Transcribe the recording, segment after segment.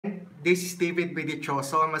This is David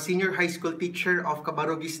Bedichoso. I'm a senior high school teacher of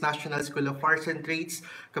Cabarugis National School of Arts and Trades,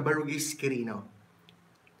 Cabarugis, Quirino.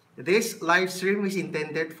 This live stream is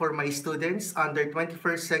intended for my students under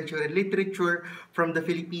 21st century literature from the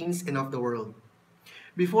Philippines and of the world.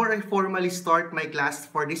 Before I formally start my class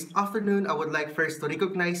for this afternoon, I would like first to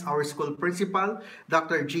recognize our school principal,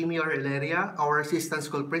 Dr. Jimmy Oreleria, our assistant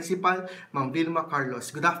school principal, Ma'am Vilma Carlos.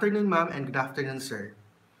 Good afternoon, ma'am, and good afternoon, sir.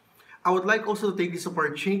 I would like also to take this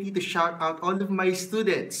opportunity to shout out all of my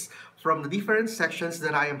students from the different sections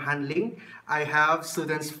that I am handling. I have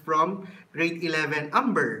students from grade 11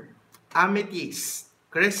 Amber, Amethyst,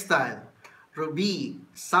 Crystal, Ruby,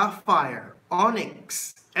 Sapphire,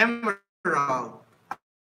 Onyx, Emerald,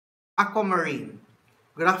 Aquamarine.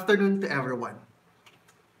 Good afternoon to everyone.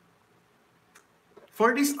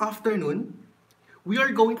 For this afternoon, we are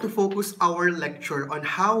going to focus our lecture on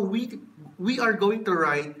how we are going to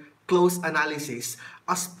write close analysis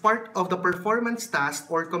as part of the performance task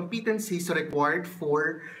or competencies required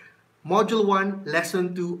for Module 1,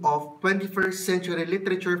 Lesson 2 of 21st Century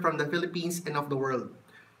Literature from the Philippines and of the world.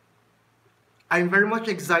 I'm very much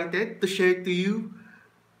excited to share to you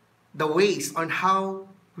the ways on how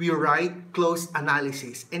we write close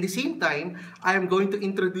analysis. At the same time, I am going to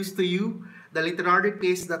introduce to you the literary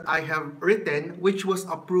piece that I have written, which was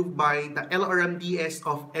approved by the LRMDS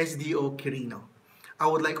of SDO Quirino. I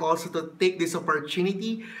would like also to take this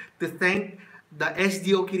opportunity to thank the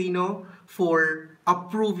SDO Quirino for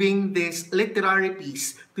approving this literary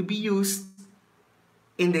piece to be used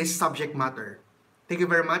in this subject matter. Thank you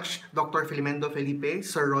very much, Dr. Filimendo Felipe,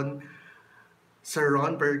 Sir Ron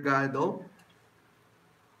Bergado,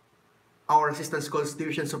 our Assistant Schools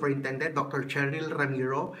Division Superintendent, Dr. Cheryl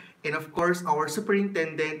Ramiro, and of course, our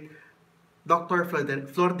Superintendent, Dr.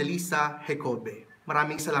 Flordelisa Hecobe.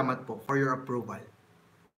 Maraming salamat po for your approval.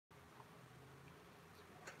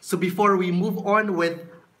 So before we move on with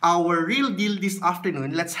our real deal this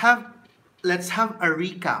afternoon, let's have a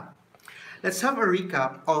recap. Let's have a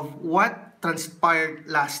recap of what transpired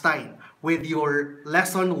last time with your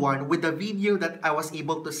lesson 1 with the video that I was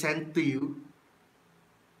able to send to you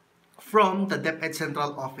from the DepEd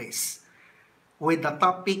Central Office with the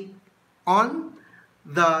topic on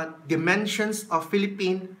the dimensions of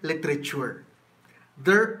Philippine literature.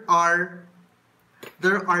 There are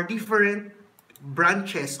different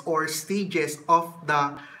branches or stages of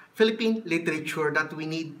the Philippine literature that we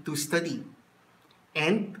need to study.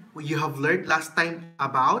 And you have learned last time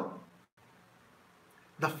about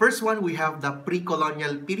the first one. We have the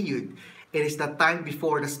pre-colonial period. It is the time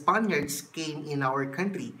before the Spaniards came in our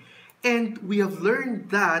country. And we have learned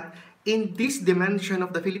that in this dimension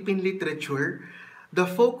of the Philippine literature, the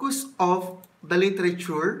focus of the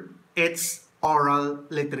literature, it's oral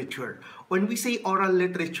literature. When we say oral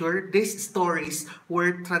literature, these stories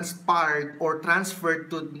were transpired or transferred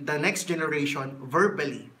to the next generation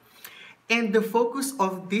verbally. And the focus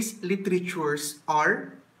of these literatures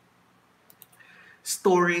are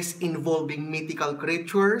stories involving mythical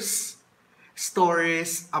creatures,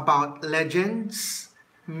 stories about legends,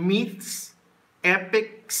 myths,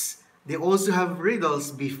 epics. They also have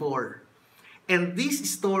riddles before. And these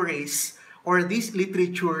stories or these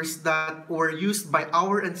literatures that were used by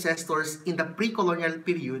our ancestors in the pre-colonial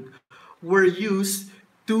period were used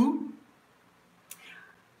to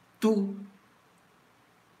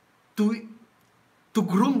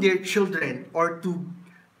groom their children or to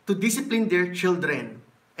discipline their children.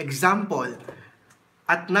 Example,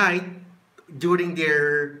 at night, during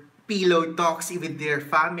their pillow talks with their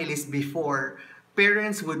families before,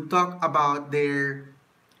 parents would talk about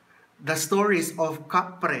the stories of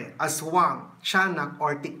Kapre, Aswang, Tiyanak,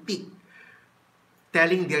 or Tiktik,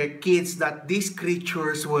 telling their kids that these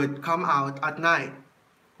creatures would come out at night.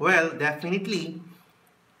 Well, definitely,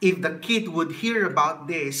 if the kid would hear about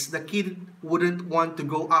this, the kid wouldn't want to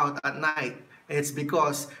go out at night. It's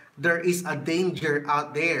because there is a danger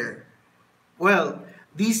out there. Well,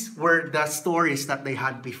 these were the stories that they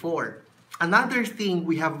had before. Another thing,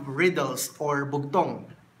 we have riddles or bugtong.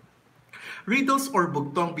 Riddles or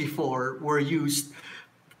bugtong before were used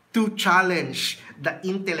to challenge the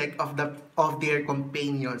intellect of their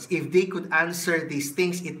companions. If they could answer these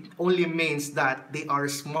things, it only means that they are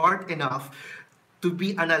smart enough to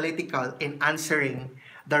be analytical in answering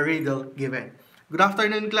the riddle given. Good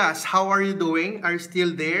afternoon, class. How are you doing? Are you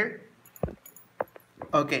still there?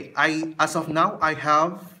 Okay, as of now, I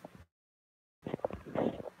have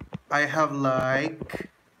like,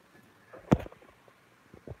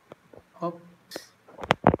 oops.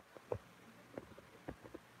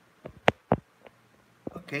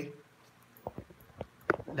 Okay,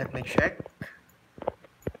 let me check.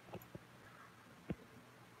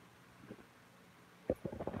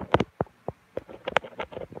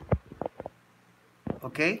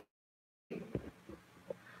 Okay?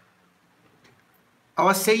 I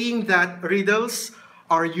was saying that riddles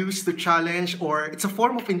are used to challenge, or it's a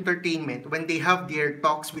form of entertainment. When they have their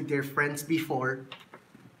talks with their friends before,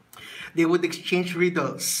 they would exchange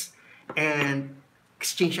riddles and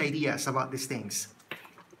exchange ideas about these things.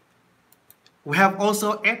 We have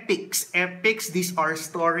also epics. Epics, these are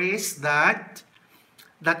stories that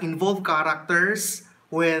involve characters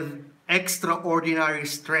with extraordinary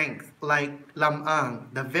strength, like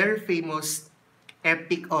Lamang, the very famous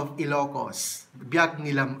epic of Ilocos, Biag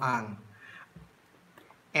ni Lamang.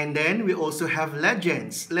 And then we also have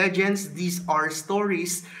legends. Legends, these are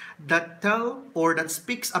stories that tell or that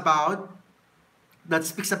speaks about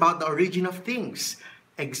the origin of things.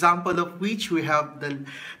 Example of which we have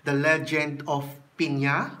the legend of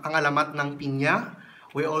Pinya, ang alamat ng Pinya.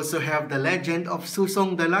 We also have the legend of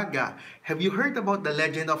Susong Dalaga. Have you heard about the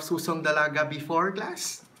legend of Susong Dalaga before,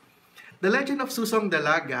 class? The legend of Susong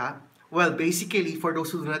Dalaga, well, basically, for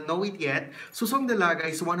those who do not know it yet, Susong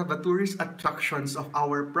Dalaga is one of the tourist attractions of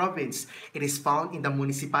our province. It is found in the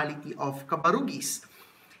municipality of Cabarugis.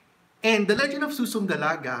 And the legend of Susong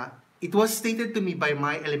Dalaga, it was stated to me by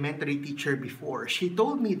my elementary teacher before. She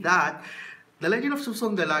told me that the legend of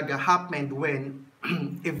Susong Dalaga happened when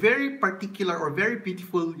a very particular or very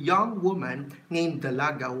beautiful young woman named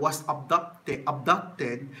Dalaga was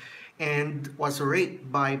abducted and was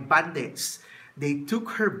raped by bandits. They took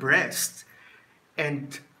her breast,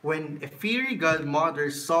 and when a fairy godmother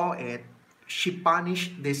saw it, she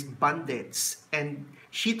punished these bandits, and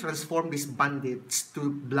she transformed these bandits to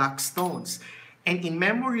black stones. And in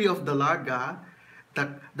memory of Dalaga,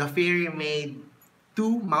 the fairy made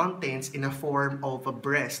two mountains in a form of a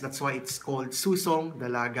breast. That's why it's called Susong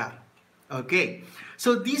Dalaga. Okay,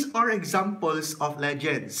 so these are examples of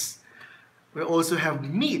legends. We also have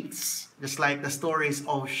myths, just like the stories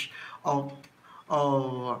of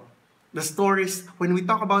the stories. When we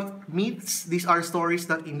talk about myths, these are stories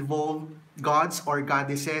that involve gods or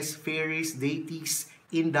goddesses, fairies, deities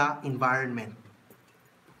in the environment.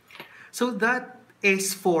 So that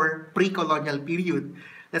is for pre-colonial period.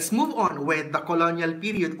 Let's move on with the colonial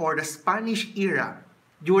period or the Spanish era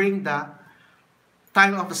during the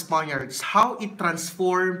time of the Spaniards, how it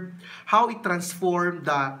transformed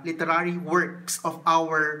the literary works of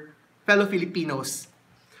our fellow Filipinos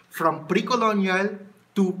from pre-colonial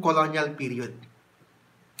to colonial period.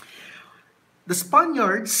 The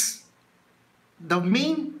Spaniards, the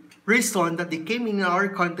main reason that they came in our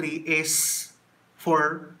country is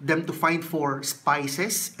for them to find for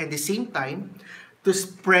spices and at the same time to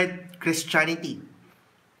spread Christianity.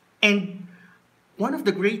 And one of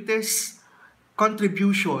the greatest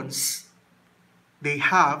contributions they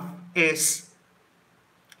have is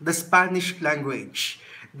the Spanish language.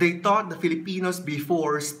 They taught the Filipinos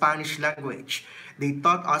before Spanish language. They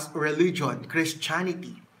taught us religion,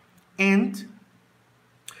 Christianity. And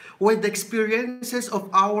with the experiences of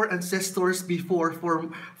our ancestors before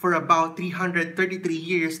for about 333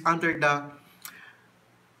 years under the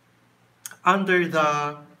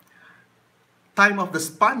time of the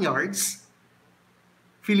Spaniards,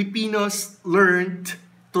 Filipinos learned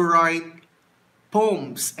to write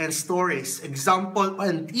poems and stories, and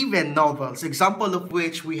even novels. Example of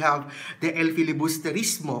which we have the El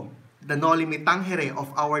Filibusterismo, the Noli Me Tangere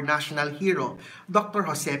of our national hero, Dr.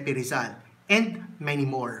 Jose P. Rizal, and many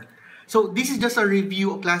more. So this is just a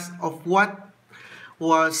review, class, of what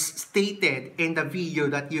was stated in the video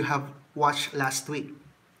that you have watched last week.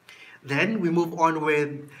 Then we move on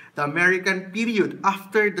with the American period.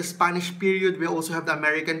 After the Spanish period, we also have the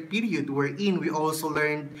American period, wherein we also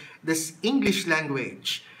learned this English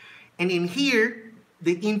language. And in here,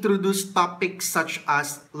 they introduced topics such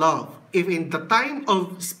as love. If in the time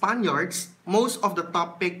of Spaniards, most of the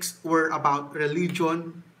topics were about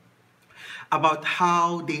religion, about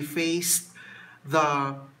how they faced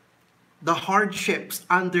the hardships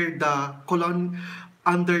under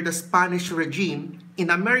the Spanish regime. In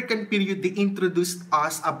the American period, they introduced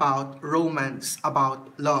us about romance, about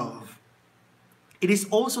love. It is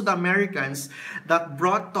also the Americans that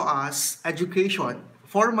brought to us education,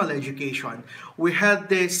 formal education. We had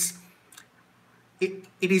this, it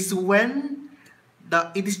is during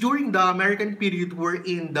the American period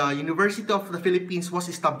wherein the University of the Philippines was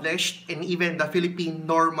established, and even the Philippine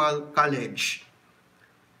Normal College.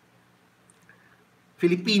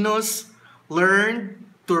 Filipinos learned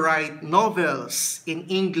to write novels in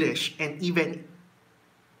English, and even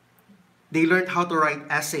they learned how to write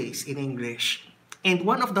essays in English. And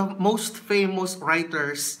one of the most famous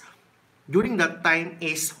writers during that time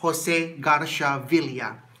is Jose Garcia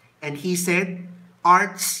Villa. And he said,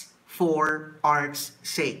 arts for art's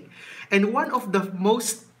sake. And one of the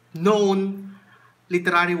most known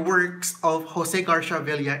literary works of Jose Garcia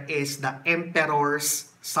Villa is the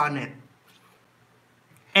Emperor's Sonnet.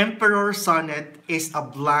 Emperor's Sonnet is a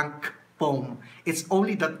blank poem. It's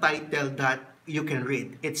only the title that you can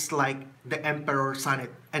read. It's like the Emperor's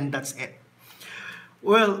Sonnet, and that's it.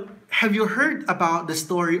 Well, have you heard about the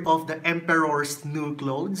story of the Emperor's New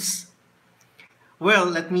Clothes? Well,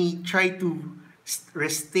 let me try to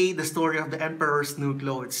restate the story of the Emperor's New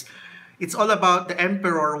Clothes. It's all about the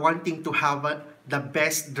emperor wanting to have the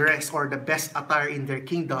best dress or the best attire in their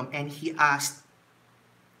kingdom, and he asked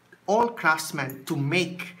all craftsmen to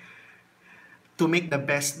make the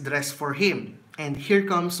best dress for him. And here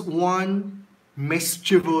comes one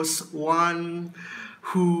mischievous one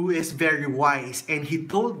who is very wise, and he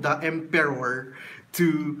told the emperor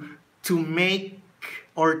to make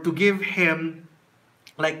or to give him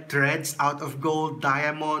like threads out of gold,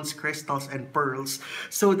 diamonds, crystals, and pearls,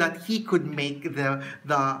 so that he could make the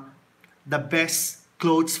best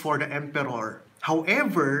clothes for the emperor.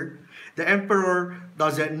 However, the emperor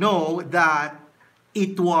doesn't know that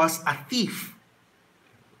it was a thief.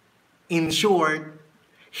 In short,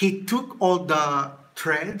 he took all the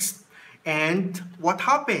threads, and what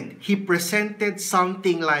happened? He presented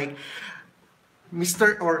something like,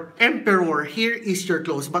 Mr. or Emperor, here is your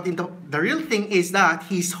clothes. But the real thing is that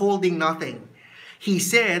he's holding nothing. He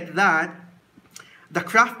said that the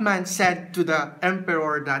craftsman said to the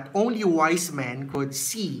emperor that only wise men could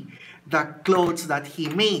see the clothes that he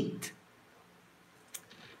made.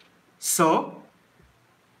 So,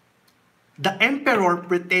 the emperor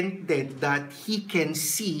pretended that he can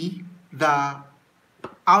see the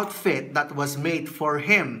outfit that was made for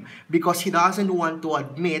him because he doesn't want to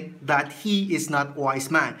admit that he is not a wise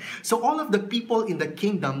man. So all of the people in the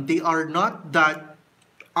kingdom, they are not that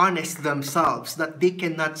honest themselves, that they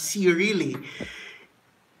cannot see really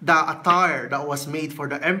the attire that was made for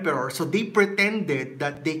the emperor. So they pretended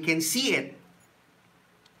that they can see it.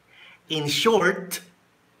 In short,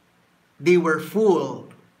 they were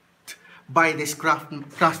fooled by this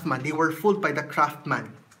craftsman. They were fooled by the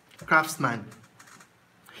craftsman.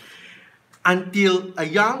 Until a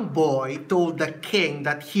young boy told the king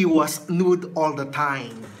that he was nude all the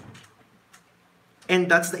time. And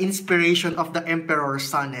that's the inspiration of the Emperor's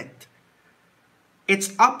Sonnet.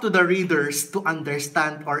 It's up to the readers to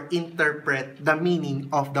understand or interpret the meaning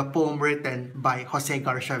of the poem written by Jose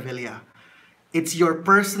Garcia Villa. It's your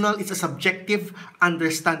personal, it's a subjective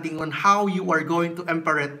understanding on how you are going to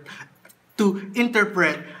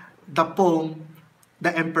interpret the poem,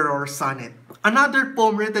 The Emperor's Sonnet. Another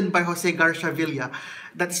poem written by Jose Garcia Villa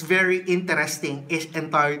that's very interesting is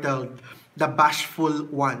entitled The Bashful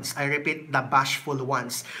Ones. I repeat, The Bashful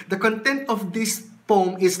Ones. The content of this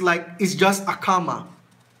poem is just a comma.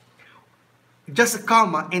 Just a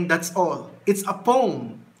comma, and that's all. It's a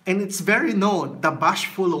poem, and it's very known, The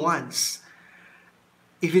Bashful Ones.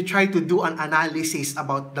 If you try to do an analysis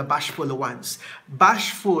about the bashful ones,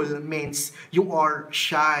 bashful means you are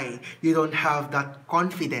shy, you don't have that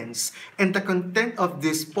confidence. And the content of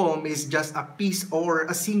this poem is just a piece or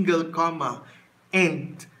a single comma.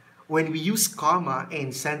 And when we use comma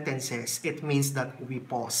in sentences, it means that we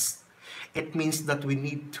pause. It means that we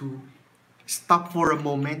need to stop for a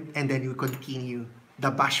moment and then you continue.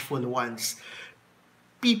 The bashful ones.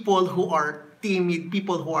 People who are timid,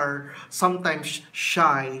 people who are sometimes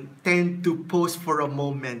shy, tend to pause for a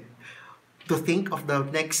moment to think of the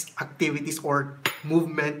next activities or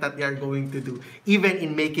movement that they are going to do, even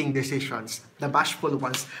in making decisions. The Bashful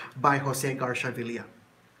Ones by Jose Garcia Villa.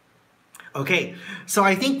 Okay, so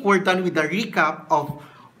I think we're done with the recap of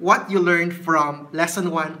what you learned from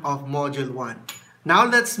Lesson 1 of Module 1. Now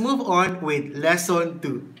let's move on with Lesson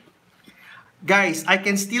 2. Guys, I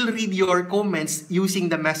can still read your comments using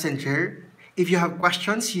the messenger. If you have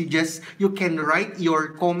questions, you can write your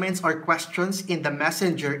comments or questions in the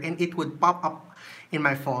messenger and it would pop up in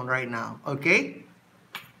my phone right now, okay?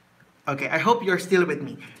 Okay, I hope you're still with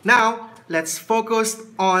me. Now, let's focus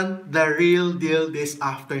on the real deal this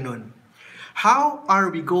afternoon. How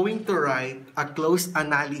are we going to write a close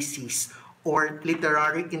analysis or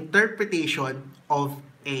literary interpretation of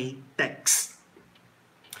a text?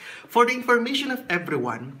 For the information of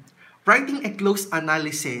everyone, writing a close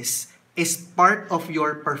analysis is part of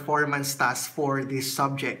your performance task for this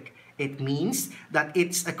subject. It means that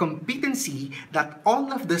it's a competency that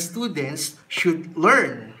all of the students should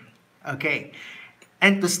learn. Okay,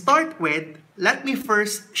 and to start with, let me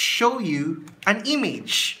first show you an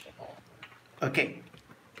image. Okay.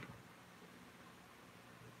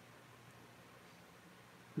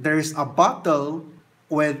 There's a bottle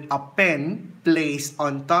with a pen placed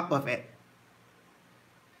on top of it.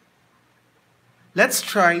 Let's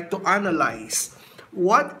try to analyze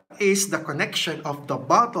what is the connection of the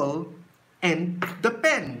bottle and the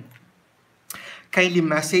pen. Kindly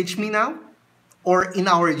message me now, or in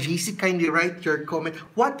our GC, kindly write your comment.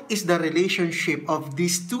 What is the relationship of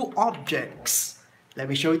these two objects? Let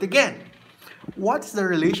me show it again. What's the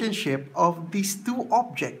relationship of these two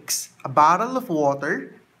objects? A bottle of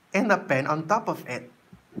water and a pen on top of it.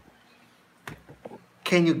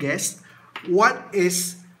 Can you guess what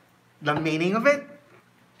is the meaning of it?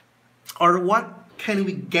 Or what can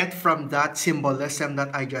we get from that symbolism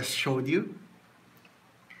that I just showed you?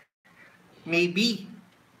 Maybe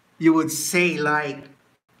you would say like,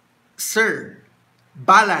 sir,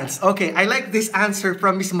 balance. Okay, I like this answer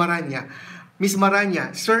from Miss Maranya. Miss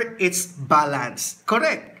Maranya, sir, it's balance.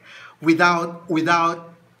 Correct. Without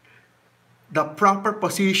the proper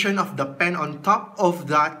position of the pen on top of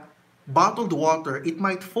that bottled water, it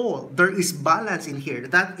might fall. There is balance in here.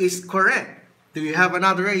 That is correct. Do you have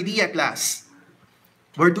another idea, class?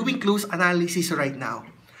 We're doing close analysis right now.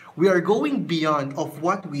 We are going beyond of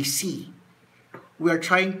what we see. We are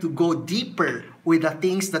trying to go deeper with the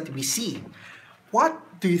things that we see.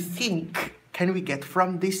 What do you think can we get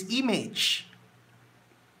from this image?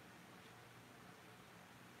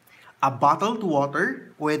 A bottled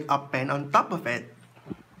water with a pen on top of it.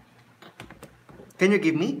 Can you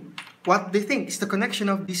give me? What do you think is the connection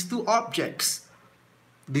of these two objects?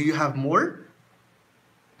 Do you have more?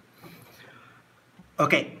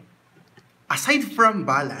 Okay. Aside from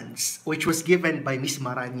balance, which was given by Miss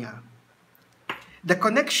Maranya, the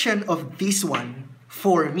connection of this one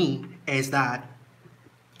for me is that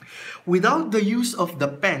without the use of the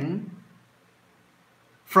pen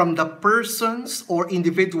from the persons or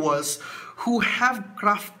individuals who have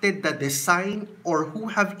crafted the design or who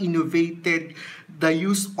have innovated the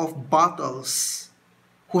use of bottles,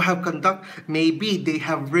 who have maybe they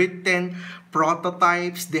have written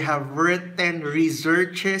prototypes, they have written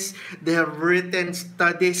researches, they have written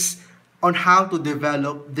studies on how to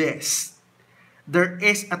develop this. There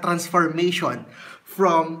is a transformation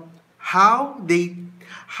from how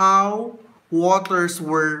waters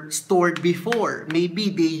were stored before. Maybe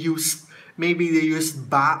they used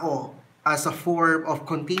bao as a form of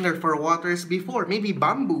container for waters before, maybe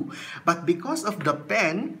bamboo. But because of the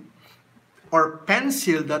pen or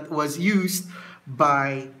pencil that was used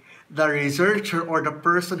by the researcher or the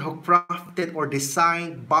person who crafted or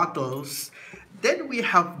designed bottles, then we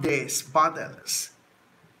have these bottles.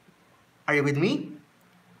 Are you with me?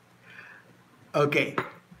 Okay.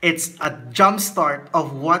 It's a jump start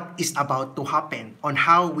of what is about to happen on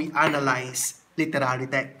how we analyze literary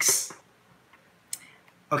texts.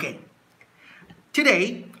 Okay.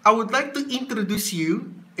 Today, I would like to introduce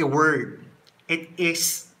you a word. It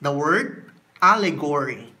is the word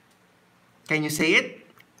allegory. Can you say it?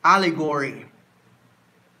 Allegory.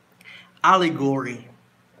 Allegory.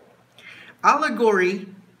 Allegory,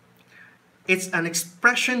 it's an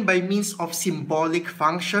expression by means of symbolic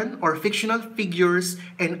function or fictional figures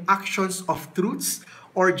and actions of truths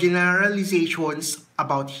or generalizations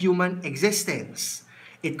about human existence.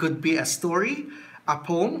 It could be a story, a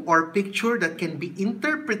poem, or picture that can be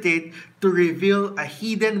interpreted to reveal a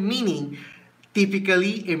hidden meaning,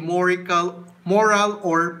 typically a moral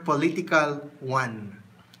or political one.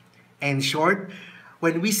 In short,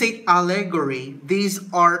 when we say allegory, these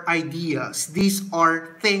are ideas, these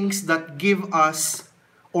are things that give us,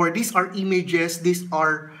 or these are images, these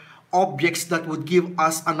are objects that would give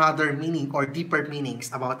us another meaning or deeper meanings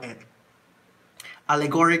about it.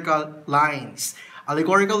 Allegorical lines.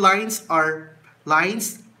 Allegorical lines are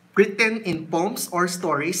lines written in poems or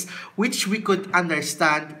stories which we could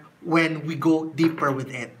understand when we go deeper with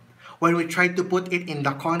it. When we try to put it in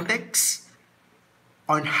the context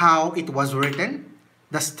on how it was written,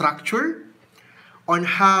 the structure, on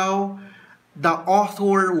how the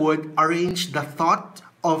author would arrange the thought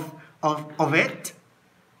of it,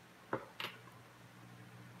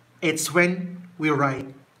 it's when we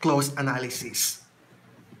write close analysis.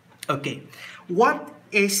 Okay, what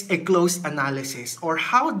is a close analysis, or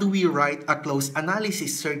how do we write a close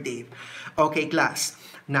analysis, Sir Dave? Okay, class.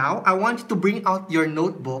 Now, I want you to bring out your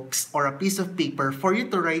notebooks or a piece of paper for you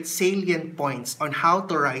to write salient points on how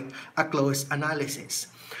to write a close analysis.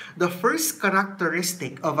 The first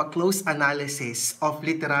characteristic of a close analysis of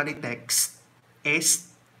literary text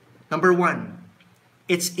is, number one,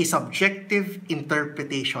 it's a subjective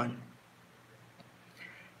interpretation.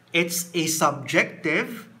 It's a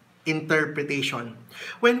subjective interpretation.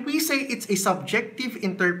 When we say it's a subjective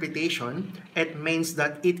interpretation, it means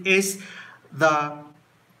that it is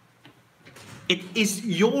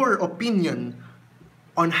your opinion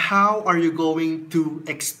on how are you going to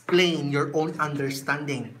explain your own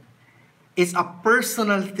understanding. It's a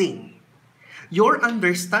personal thing. Your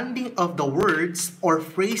understanding of the words or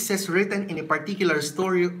phrases written in a particular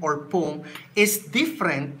story or poem is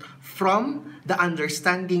different from the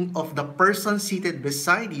understanding of the person seated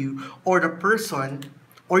beside you or the person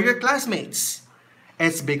or your classmates.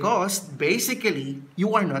 It's because basically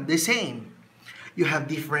you are not the same. You have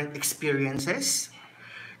different experiences,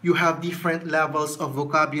 you have different levels of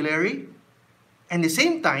vocabulary, and at the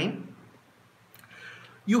same time,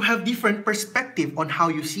 you have different perspective on how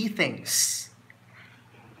you see things.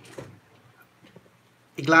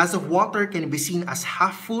 A glass of water can be seen as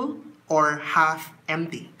half full or half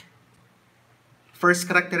empty. First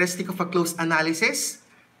characteristic of a close analysis,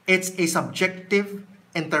 it's a subjective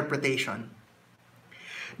interpretation.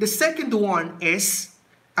 The second one is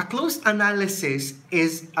a close analysis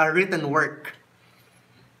is a written work.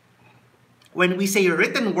 When we say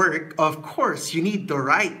written work, of course, you need to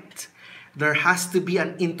write. There has to be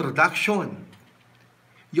an introduction.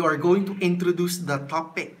 You are going to introduce the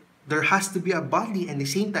topic. There has to be a body, and at the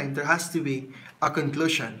same time, there has to be a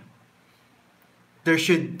conclusion. There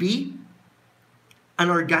should be an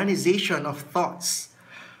organization of thoughts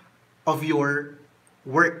of your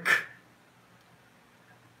work.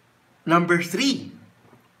 Number 3,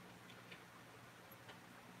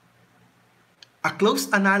 a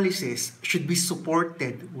close analysis should be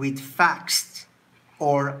supported with facts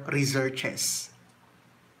or researches.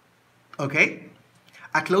 Okay?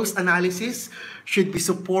 A close analysis should be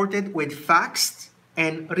supported with facts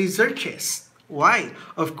and researches. Why?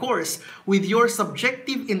 Of course, with your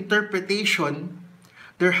subjective interpretation,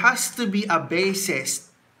 there has to be a basis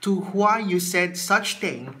to why you said such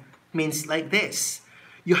thing means like this.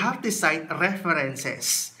 You have to cite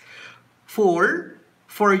references for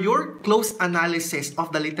your close analysis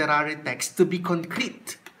of the literary text to be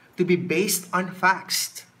concrete, to be based on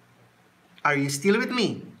facts. Are you still with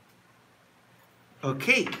me?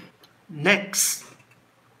 Okay, next.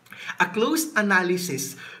 A close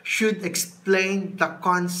analysis should explain the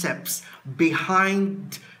concepts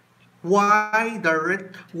behind why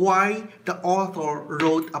the author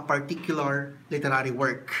wrote a particular literary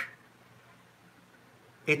work.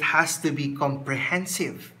 It has to be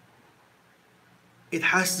comprehensive. It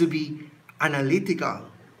has to be analytical.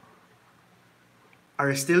 Are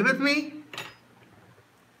you still with me?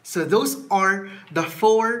 So those are the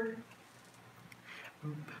four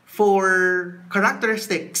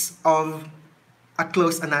characteristics of a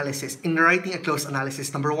close analysis. In writing a close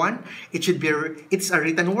analysis, number 1, it's a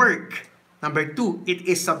written work. Number 2, it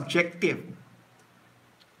is subjective.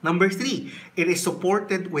 Number 3, it is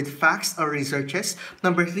supported with facts or researches.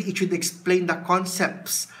 Number 3, it should explain the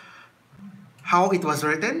concepts, how it was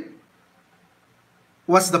written,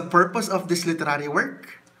 what's the purpose of this literary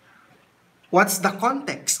work, what's the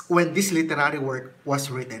context when this literary work was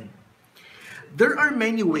written. There are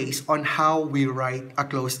many ways on how we write a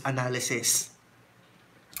close analysis.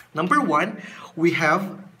 Number 1, we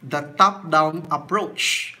have the top-down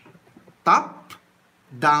approach.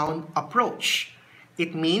 Top-down approach.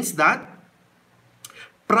 It means that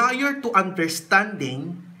prior to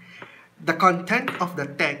understanding the content of the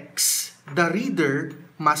text, the reader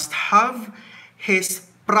must have his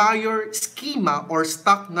prior schema or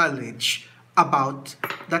stock knowledge about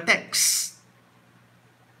the text.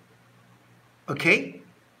 Okay?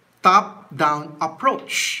 Top-down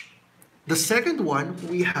approach. The second one,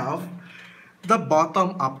 we have the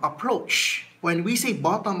bottom-up approach. When we say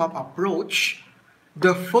bottom-up approach,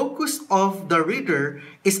 the focus of the reader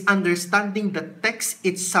is understanding the text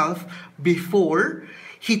itself before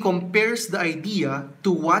he compares the idea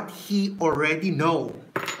to what he already knows.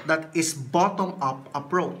 That is bottom-up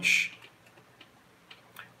approach.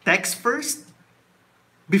 Text first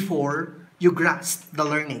before you grasp the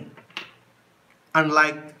learning.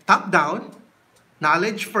 Unlike top-down,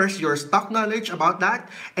 knowledge first, your stock knowledge about that,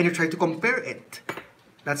 and you try to compare it.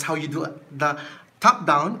 That's how you do the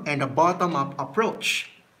top-down and the bottom-up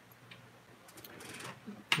approach.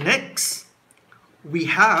 Next, we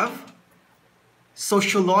have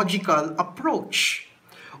sociological approach.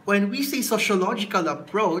 When we say sociological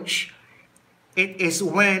approach, it is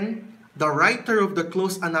when the writer of the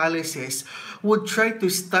close analysis would try to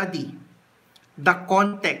study the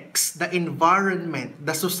context, the environment,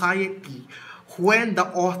 the society when the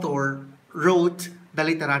author wrote the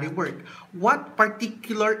literary work. What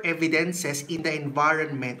particular evidences in the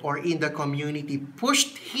environment or in the community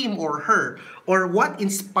pushed him or her, or what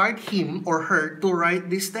inspired him or her to write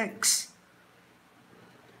this text?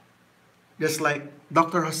 Just like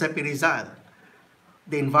Dr. Jose P. Rizal,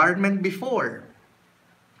 the environment before,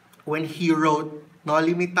 when he wrote no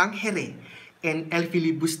limitang here, and el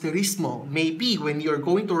filibusterismo. Maybe when you're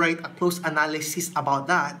going to write a close analysis about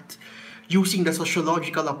that, using the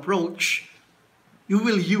sociological approach, you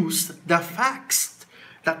will use the facts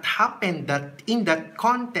that happened that in that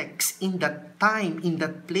context, in that time, in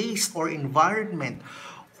that place or environment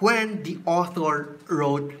when the author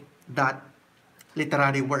wrote that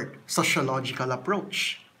literary work, sociological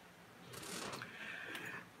approach.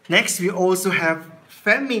 Next, we also have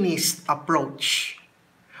feminist approach.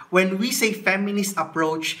 When we say feminist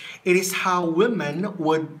approach, it is how women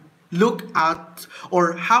would look at,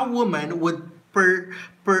 or how women would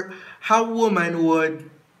how women would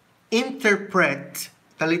interpret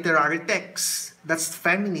the literary text. That's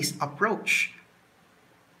feminist approach.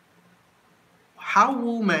 How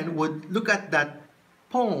women would look at that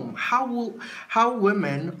poem, how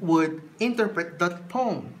women would interpret that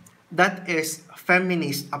poem. That is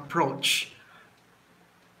feminist approach.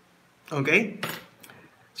 Okay?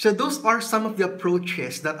 So those are some of the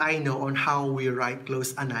approaches that I know on how we write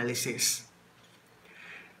close analysis.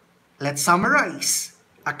 Let's summarize.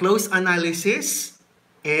 A close analysis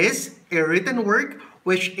is a written work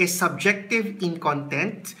which is subjective in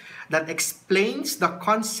content that explains the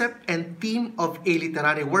concept and theme of a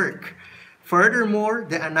literary work. Furthermore,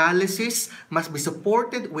 the analysis must be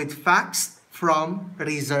supported with facts from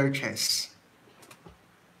researches.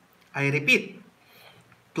 I repeat,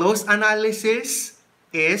 close analysis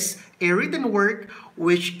is a written work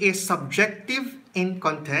which is subjective in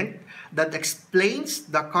content that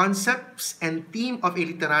explains the concepts and theme of a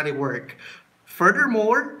literary work.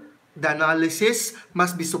 Furthermore, the analysis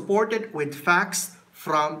must be supported with facts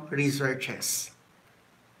from researches.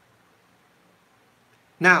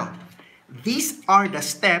 Now, these are the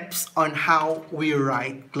steps on how we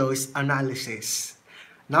write close analysis.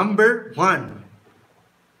 Number 1.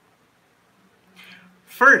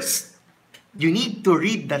 First, you need to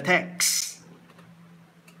read the text.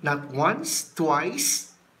 Not once,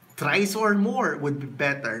 twice, thrice or more would be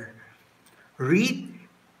better. Read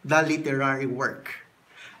the literary work.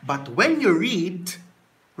 But when you read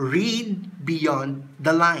beyond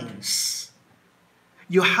the lines.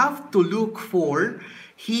 You have to look for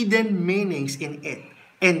hidden meanings in it.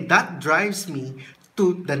 And that drives me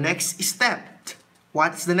to the next step.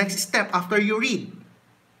 What's the next step after you read?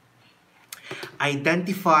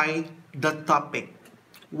 Identify the topic.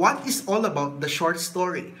 What is all about the short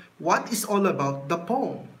story? What is all about the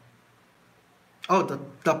poem? Oh,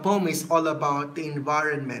 the poem is all about the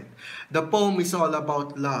environment. The poem is all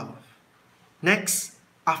about love. Next,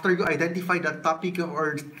 after you identify the topic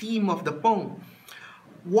or theme of the poem,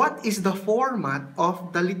 what is the format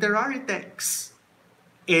of the literary text?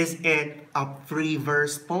 Is it a free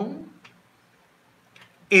verse poem?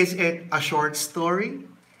 Is it a short story?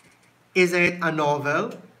 Is it a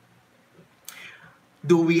novel?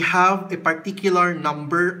 Do we have a particular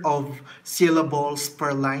number of syllables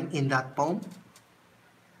per line in that poem?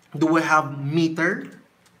 Do we have meter?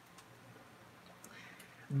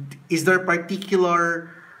 Is there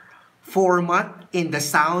particular format in the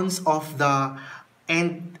sounds of the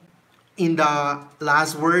and in the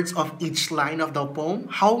last words of each line of the poem?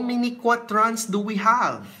 How many quatrains do we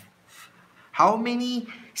have? How many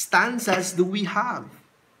stanzas do we have?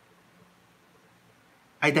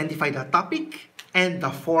 Identify the topic and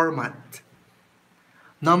the format.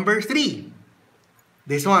 Number 3,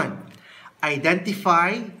 this one.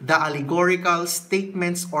 Identify the allegorical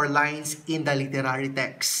statements or lines in the literary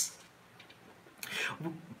text.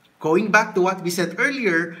 Going back to what we said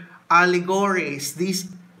earlier, allegories, these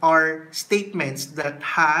are statements that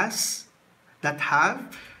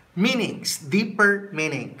have meanings, deeper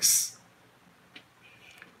meanings.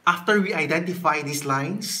 After we identify these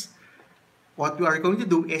lines, what we are going to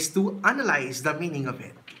do is to analyze the meaning of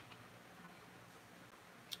it.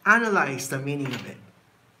 Analyze the meaning of it.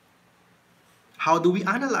 How do we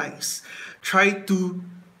analyze? Try to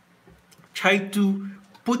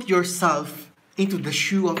put yourself into the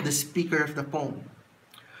shoe of the speaker of the poem.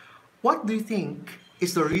 What do you think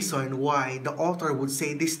is the reason why the author would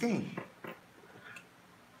say this thing?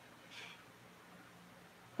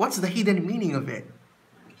 What's the hidden meaning of it?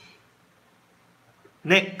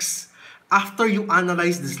 Next, after you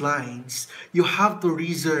analyze these lines, you have to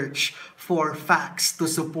research for facts to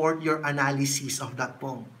support your analysis of that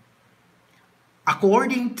poem.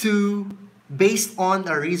 Based on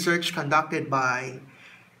a research conducted by,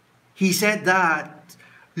 he said that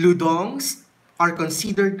ludongs are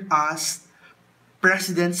considered as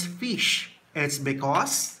president's fish. It's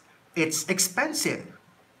because it's expensive.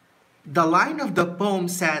 The line of the poem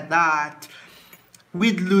said that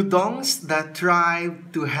with ludongs that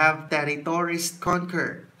tried to have territories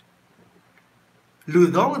conquered.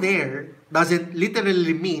 Ludong there doesn't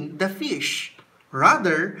literally mean the fish.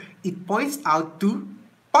 Rather, it points out to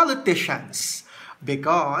politicians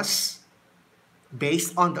because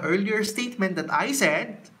based on the earlier statement that I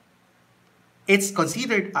said, it's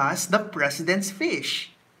considered as the president's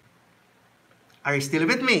fish. Are you still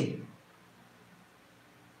with me?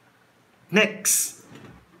 Next,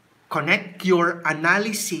 connect your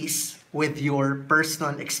analysis with your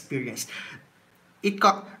personal experience.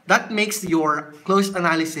 That makes your close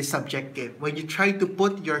analysis subjective. When you try to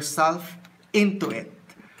put yourself into it,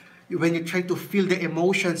 when you try to feel the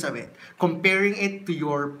emotions of it, comparing it to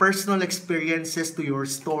your personal experiences, to your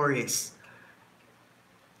stories.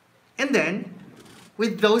 And then,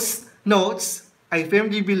 with those notes, I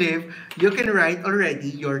firmly believe you can write already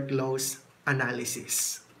your close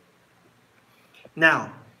analysis.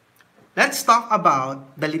 Now, let's talk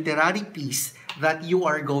about the literary piece that you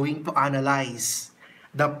are going to analyze.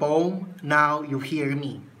 The poem, Now You Hear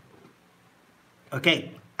Me.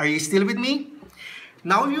 Okay, are you still with me?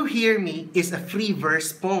 Now You Hear Me is a free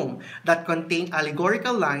verse poem that contains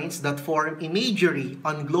allegorical lines that form imagery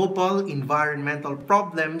on global environmental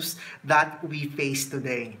problems that we face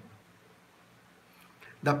today.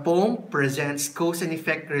 The poem presents cause and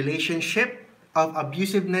effect relationship of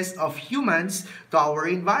abusiveness of humans to our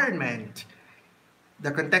environment.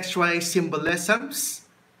 The contextualized symbolisms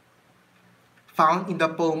found in the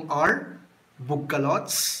poem are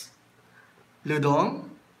Bugkalots, Ludong,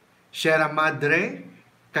 Sierra Madre,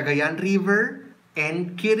 Cagayan River,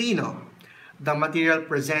 and Quirino. The material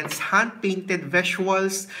presents hand-painted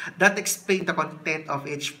visuals that explain the content of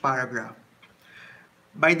each paragraph.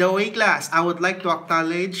 By the way, class, I would like to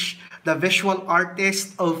acknowledge the visual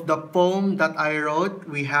artist of the poem that I wrote.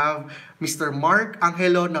 We have Mr. Mark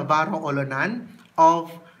Angelo Navarro Olonan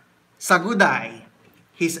of Saguday.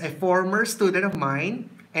 He's a former student of mine,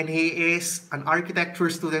 and he is an architecture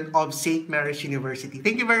student of St. Mary's University.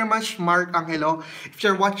 Thank you very much, Mark Angelo. If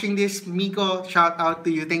you're watching this, Miko, shout out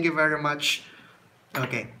to you. Thank you very much.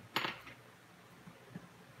 Okay.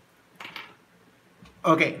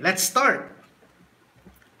 Okay, let's start.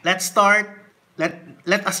 Let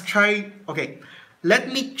us try. Okay,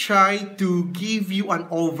 let me try to give you an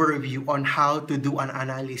overview on how to do an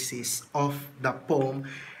analysis of the poem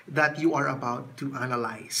that you are about to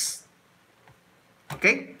analyze.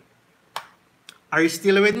 Okay? Are you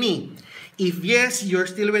still with me? If yes, you're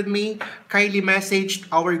still with me, kindly message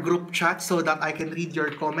our group chat so that I can read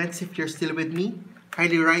your comments if you're still with me.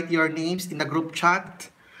 Kindly write your names in the group chat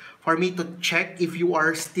for me to check if you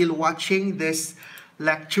are still watching this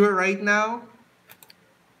lecture right now.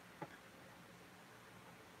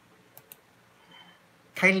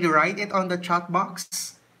 Kindly write it on the chat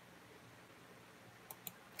box.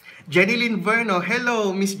 Jenilyn Verno,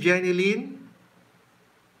 hello, Miss Jenilyn.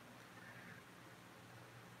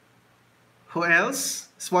 Who else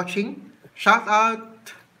is watching? Shout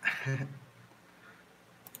out.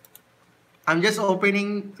 I'm just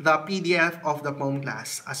opening the PDF of the poem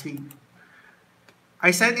class as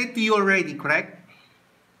I sent it to you already, correct?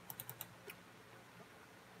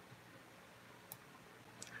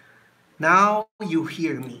 Now You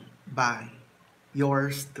Hear Me by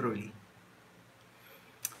yours truly.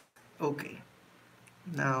 Okay.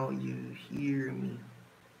 Now You Hear Me.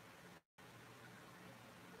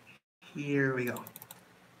 Here we go.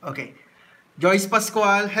 Okay. Joyce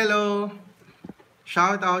Pascual, hello.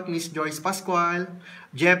 Shout out Miss Joyce Pascual.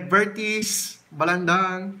 Jeb Bertis,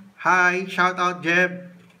 Balandang. Hi, shout out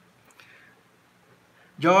Jeb.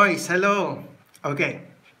 Joyce, hello. Okay.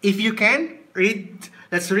 If you can,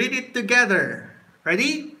 let's read it together.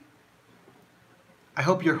 Ready? I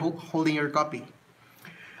hope you're holding your copy.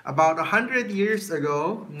 About 100 years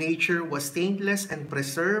ago, nature was stainless and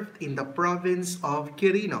preserved in the province of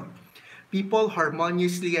Quirino. People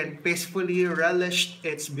harmoniously and peacefully relished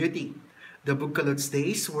its beauty. The Bugkalots'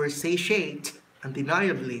 days were satiate,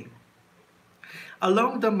 undeniably.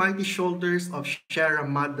 Along the mighty shoulders of Sierra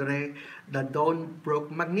Madre, the dawn broke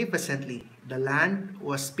magnificently. The land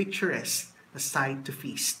was picturesque, a sight to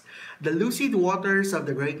feast. The lucid waters of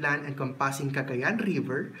the great land encompassing Cagayan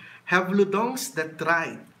River have ludongs that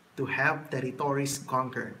tried to have territories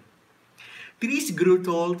conquered. Trees grew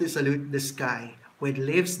tall to salute the sky. With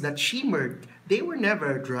leaves that shimmered, they were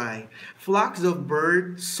never dry. Flocks of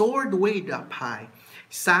birds soared way up high,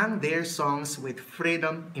 sang their songs with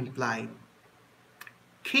freedom implied.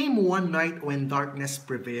 Came one night when darkness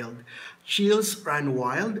prevailed. Chills ran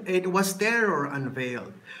wild, it was terror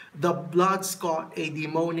unveiled. The bloods caught a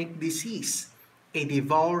demonic disease, a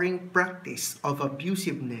devouring practice of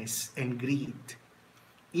abusiveness and greed.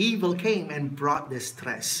 Evil came and brought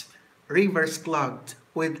distress. Rivers clogged,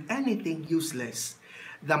 with anything useless.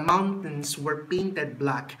 The mountains were painted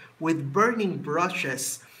black with burning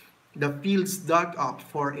brushes, the fields dug up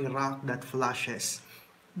for a rock that flashes.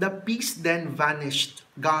 The peace then vanished,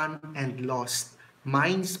 gone and lost,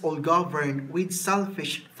 minds all governed with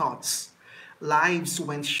selfish thoughts. Lives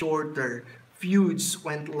went shorter, feuds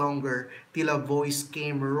went longer, till a voice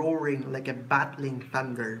came roaring like a battling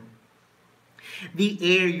thunder. The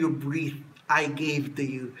air you breathe, I gave to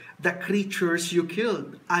you. The creatures you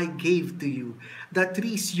killed, I gave to you. The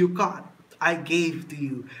trees you cut, I gave to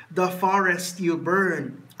you. The forest you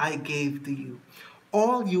burned, I gave to you.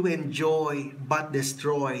 All you enjoy but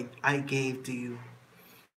destroyed, I gave to you.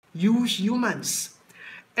 You humans,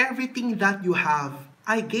 everything that you have,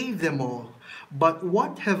 I gave them all. But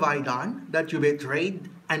what have I done that you betrayed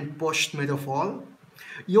and pushed me to fall?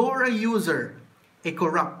 You're a user, a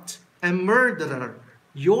corrupt, a murderer.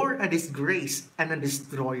 You're a disgrace and a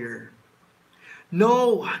destroyer.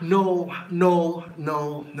 No, no, no,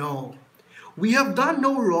 no, no. We have done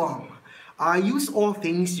no wrong. I use all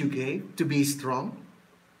things you gave to be strong.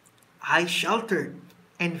 I sheltered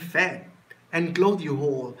and fed and clothed you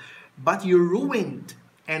whole, but you ruined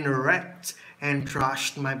and wrecked and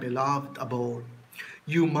trashed my beloved abode.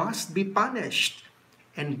 You must be punished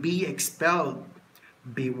and be expelled.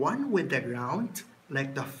 Be one with the ground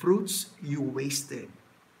like the fruits you wasted.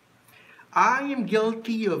 I am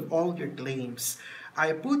guilty of all your claims.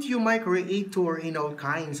 I put you, my creator, in all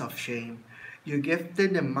kinds of shame. You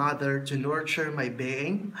gifted a mother to nurture my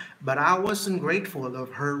being, but I was ungrateful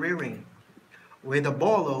of her rearing. With a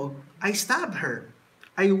bolo, I stabbed her.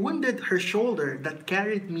 I wounded her shoulder that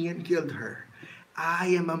carried me and killed her.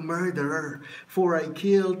 I am a murderer, for I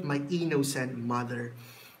killed my innocent mother.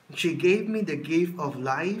 She gave me the gift of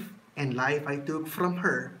life, and life I took from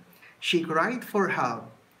her. She cried for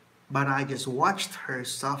help, but I just watched her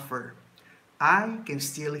suffer. I can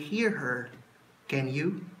still hear her. Can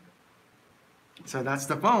you? So that's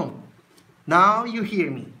the poem. Now You Hear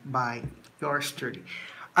Me by yours truly.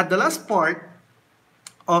 At the last part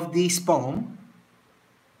of this poem,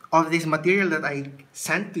 of this material that I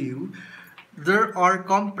sent to you, there are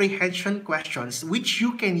comprehension questions which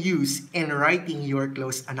you can use in writing your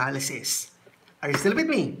close analysis. Are you still with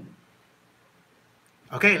me?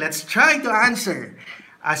 Okay, let's try to answer.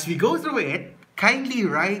 As we go through it, kindly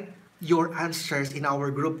write your answers in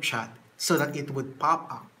our group chat so that it would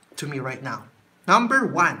pop up to me right now. Number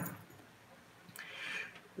 1.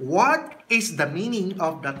 What is the meaning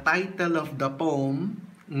of the title of the poem,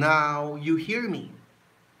 Now You Hear Me?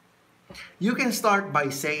 You can start by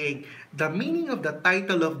saying, the meaning of the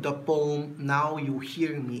title of the poem, Now You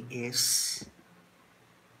Hear Me, is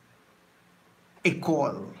a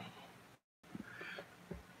call.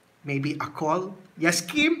 Maybe a call. Yes,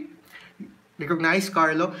 Kim? Recognize,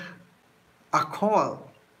 Carlo? A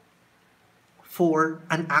call for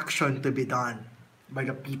an action to be done by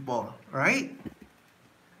the people, right?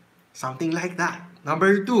 Something like that.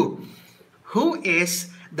 Number 2, who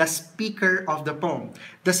is the speaker of the poem?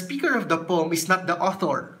 The speaker of the poem is not the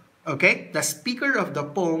author, okay? The speaker of the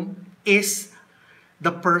poem is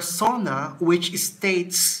the persona which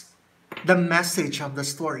states the message of the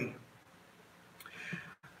story.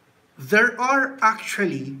 There are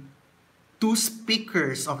actually 2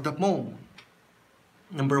 speakers of the poem.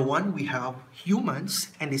 Number 1, we have humans,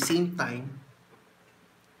 and at the same time,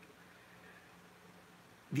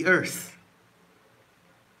 the earth.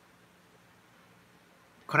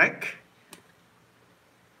 Correct?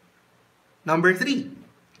 Number 3,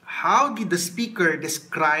 how did the speaker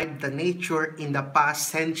describe the nature in the past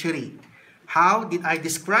century? How did I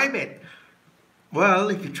describe it? Well,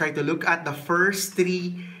 if you try to look at the first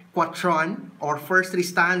 3 quatron or first 3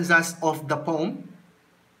 stanzas of the poem,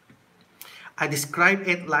 I describe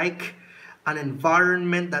it like an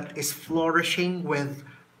environment that is flourishing with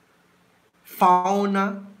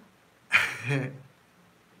fauna,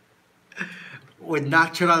 with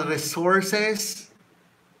natural resources,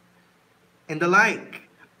 and the like.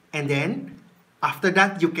 And then, after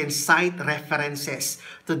that, you can cite references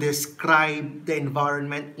to describe the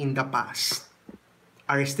environment in the past.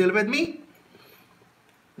 Are you still with me?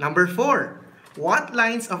 Number 4, what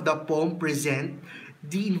lines of the poem present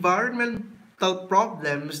the environmental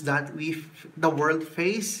problems that the world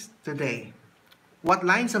face today? What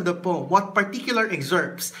lines of the poem? What particular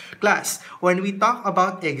excerpts? Class, when we talk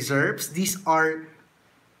about excerpts, these are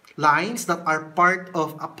lines that are part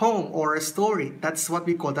of a poem or a story. That's what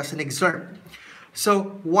we call as an excerpt.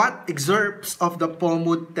 So, what excerpts of the poem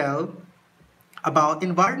would tell about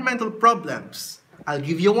environmental problems? I'll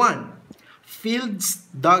give you one. Fields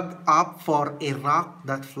dug up for a rock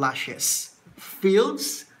that flashes.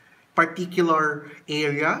 Fields particular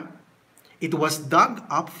area. It was dug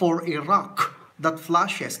up for a rock that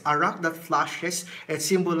flashes. A rock that flashes, it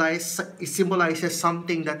symbolizes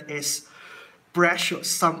something that is precious,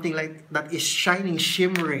 something like that is shining,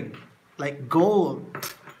 shimmering, like gold.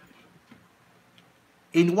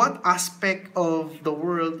 In what aspect of the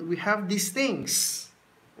world we have these things?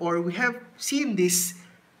 Or we have seen these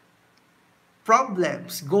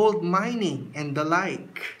problems, gold mining and the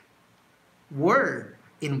like? Were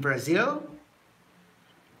in Brazil,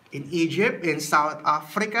 in Egypt, in South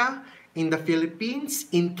Africa, in the Philippines,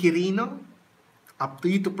 in Quirino. Up to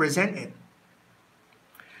you to present it.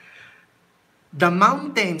 The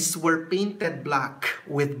mountains were painted black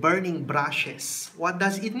with burning brushes. What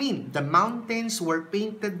does it mean? The mountains were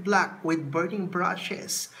painted black with burning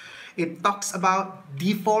brushes. It talks about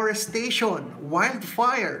deforestation,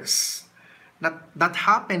 wildfires that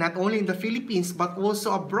happen not only in the Philippines but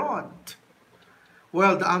also abroad.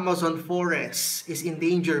 Well, the Amazon forest is in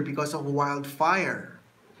danger because of wildfire.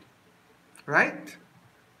 Right?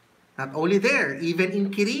 Not only there, even in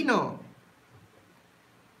Quirino,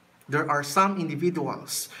 there are some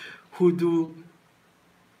individuals who do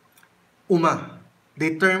uma.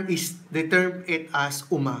 They term it as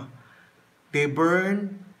uma. They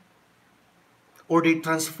burn or they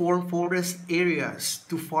transform forest areas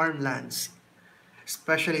to farmlands,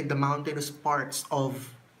 especially the mountainous parts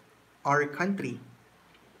of our country.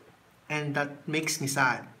 And that makes me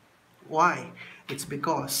sad. Why? It's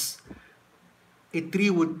because a tree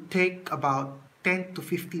would take about 10 to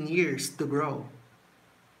 15 years to grow.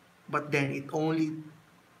 But then it only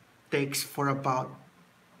takes for about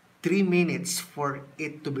 3 minutes for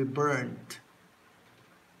it to be burned.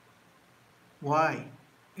 Why?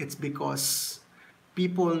 It's because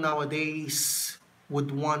people nowadays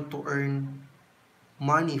would want to earn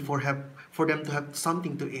money for them to have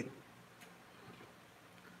something to eat.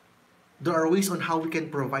 There are ways on how we can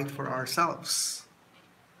provide for ourselves.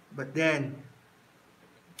 But then,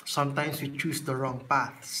 sometimes we choose the wrong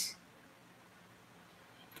paths.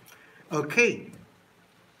 Okay.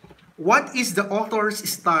 What is the author's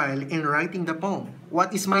style in writing the poem?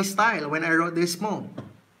 What is my style when I wrote this poem?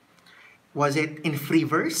 Was it in free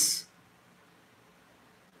verse?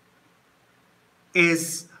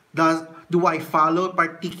 Do I follow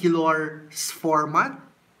particular format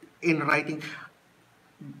in writing?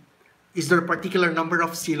 Is there a particular number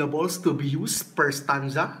of syllables to be used per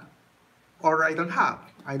stanza? Or I don't have?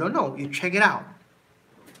 I don't know. You check it out.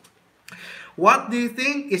 What do you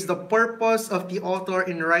think is the purpose of the author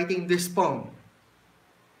in writing this poem?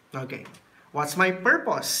 Okay. What's my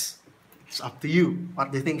purpose? It's up to you.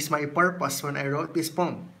 What do you think is my purpose when I wrote this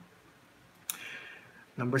poem?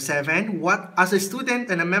 Number 7, as a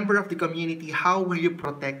student and a member of the community, how will you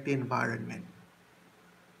protect the environment?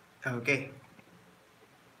 Okay.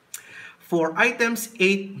 For items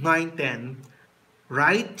 8, 9, 10,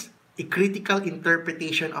 write a critical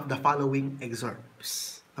interpretation of the following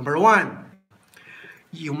excerpts. Number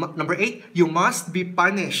 8, you must be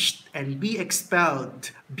punished and be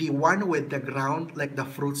expelled, be one with the ground like the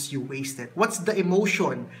fruits you wasted. What's the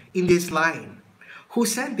emotion in this line? Who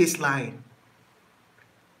said this line?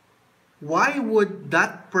 Why would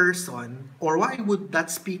that person or why would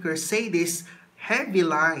that speaker say this heavy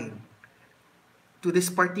line to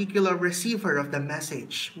this particular receiver of the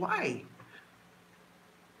message? Why?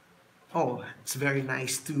 Oh, it's very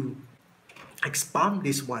nice to expound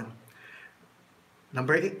this one.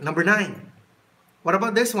 Number 9. What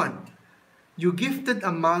about this one? You gifted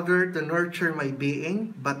a mother to nurture my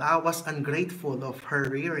being, but I was ungrateful of her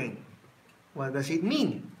rearing. What does it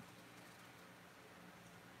mean?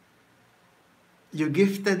 You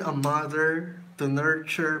gifted a mother to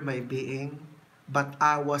nurture my being, but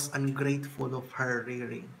I was ungrateful of her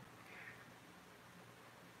rearing.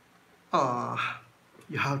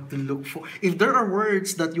 You have to look for... If there are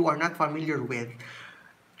words that you are not familiar with,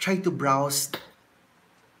 try to browse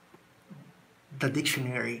the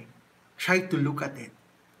dictionary. Try to look at it,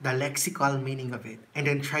 the lexical meaning of it, and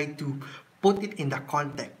then try to put it in the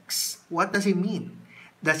context. What does it mean?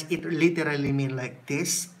 Does it literally mean like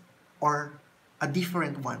this or a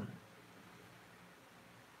different one?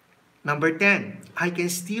 Number 10, I can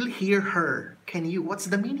still hear her. Can you? What's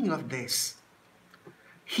the meaning of this?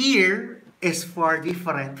 Hear is far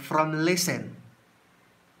different from listen.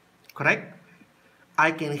 Correct? I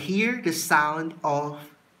can hear the sound of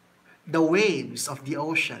the waves of the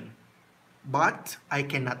ocean, but I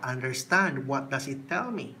cannot understand what does it tell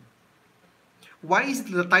me. Why is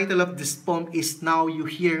the title of this poem is Now You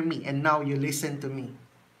Hear Me and Now You Listen to Me?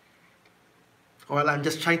 Well, I'm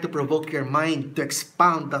just trying to provoke your mind to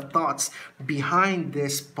expound the thoughts behind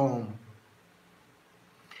this poem.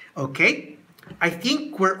 Okay, I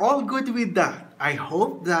think we're all good with that. I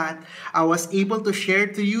hope that I was able to share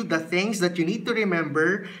to you the things that you need to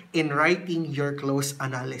remember in writing your close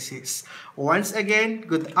analysis. Once again,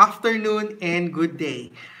 good afternoon and good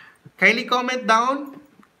day. Kindly comment down.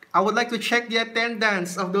 I would like to check the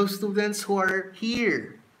attendance of those students who are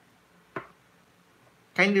here.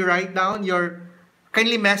 Kindly write down your,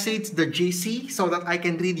 kindly message the GC so that I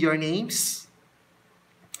can read your names.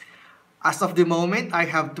 As of the moment, I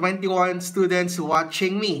have 21 students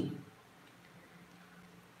watching me.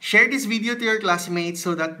 Share this video to your classmates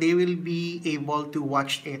so that they will be able to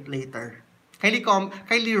watch it later.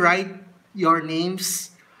 Kindly write your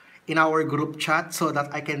names in our group chat so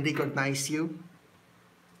that I can recognize you.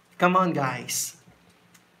 Come on, guys.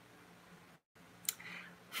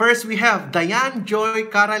 First, we have Diane Joy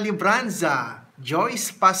Caralibranza,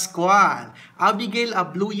 Joyce Pascual, Abigail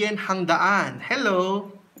Abluyen Hangdaan.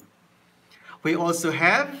 Hello. We also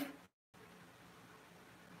have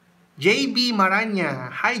JB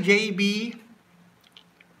Maranya. Hi, JB.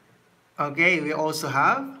 Okay, we also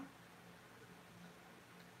have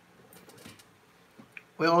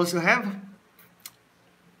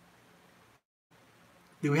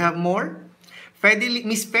do we have more?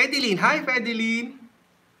 Miss Fedeline. Hi, Fedeline.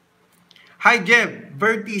 Hi, Jeb.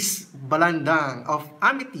 Bertis Balandang of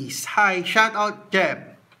Amethyst. Hi, shout out, Jeb.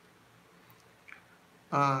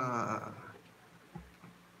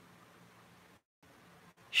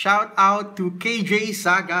 Shout out to KJ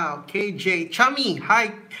Saga. KJ. Chami.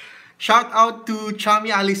 Hi. Shout out to Chami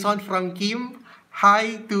Alison from Kim.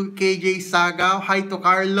 Hi to KJ Saga. Hi to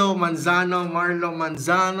Marlo Manzano.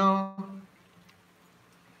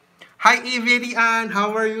 Hi, Avery Ann. How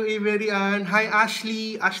are you, Avery Ann? Hi,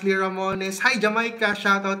 Ashley Ramones. Hi, Jamaica.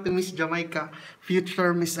 Shout out to Miss Jamaica,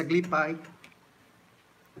 future Miss Aglipay.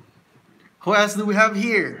 Who else do we have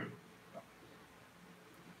here?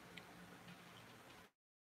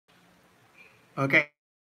 Okay.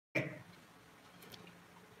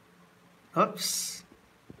 Oops.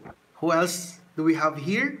 Who else do we have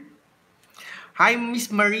here? Hi, Miss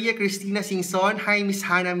Maria Cristina Singson. Hi, Miss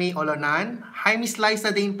Hannah May Olonan. Hi, Miss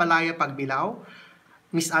Liza Dane Palaya Pagbilao.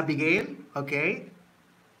 Miss Abigail. Okay.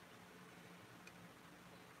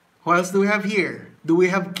 Who else do we have here? Do we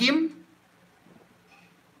have Kim?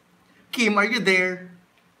 Kim, are you there?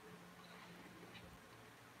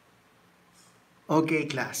 Okay,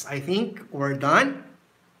 class. I think we're done.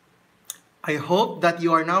 I hope that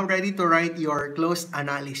you are now ready to write your close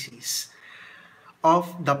analysis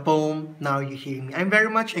of the poem Now You Hear Me. I'm very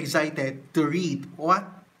much excited to read what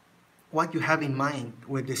you have in mind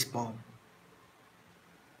with this poem.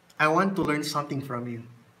 I want to learn something from you.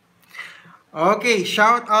 Okay,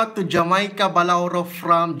 shout out to Jamaica Balauro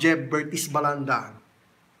from Jeb Bertis Balandang.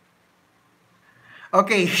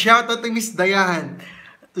 Okay, shout out to Miss Diane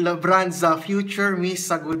Labranza, future Miss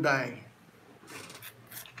Saguday.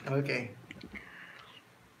 Okay.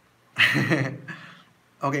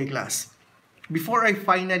 Okay, class. Before I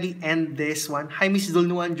finally end this one, hi Miss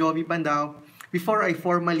Dulnuan Jovi Bandao. Before I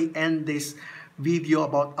formally end this video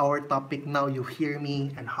about our topic Now You Hear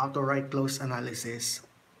Me and how to write close analysis,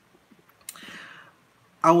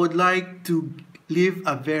 I would like to leave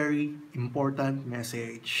a very important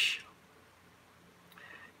message.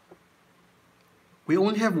 We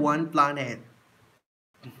only have one planet.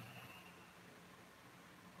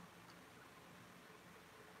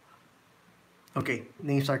 Okay,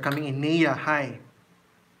 names are coming in. Nea, hi.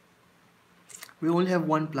 We only have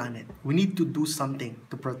one planet. We need to do something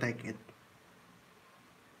to protect it.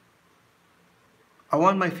 I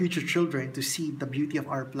want my future children to see the beauty of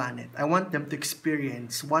our planet. I want them to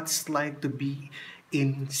experience what's like to be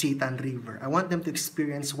in Sitan River. I want them to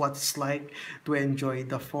experience what's like to enjoy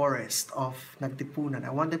the forest of Nagtipunan.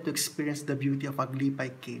 I want them to experience the beauty of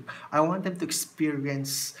Aglipay Cave. I want them to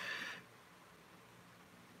experience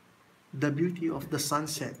the beauty of the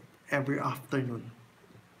sunset every afternoon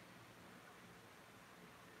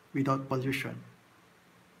without pollution.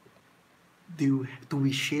 Do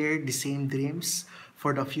we share the same dreams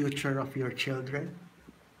for the future of your children?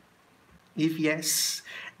 If yes,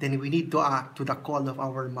 then we need to act to the call of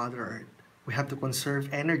our Mother Earth. We have to conserve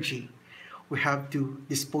energy. We have to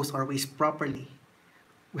dispose our waste properly.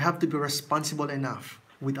 We have to be responsible enough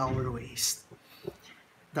with our waste.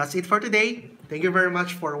 That's it for today. Thank you very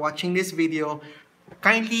much for watching this video.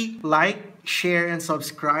 Kindly like, share, and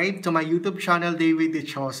subscribe to my YouTube channel, David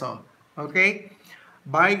Dichoso. Okay?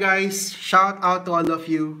 Bye, guys. Shout out to all of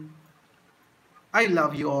you. I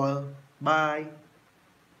love you all. Bye.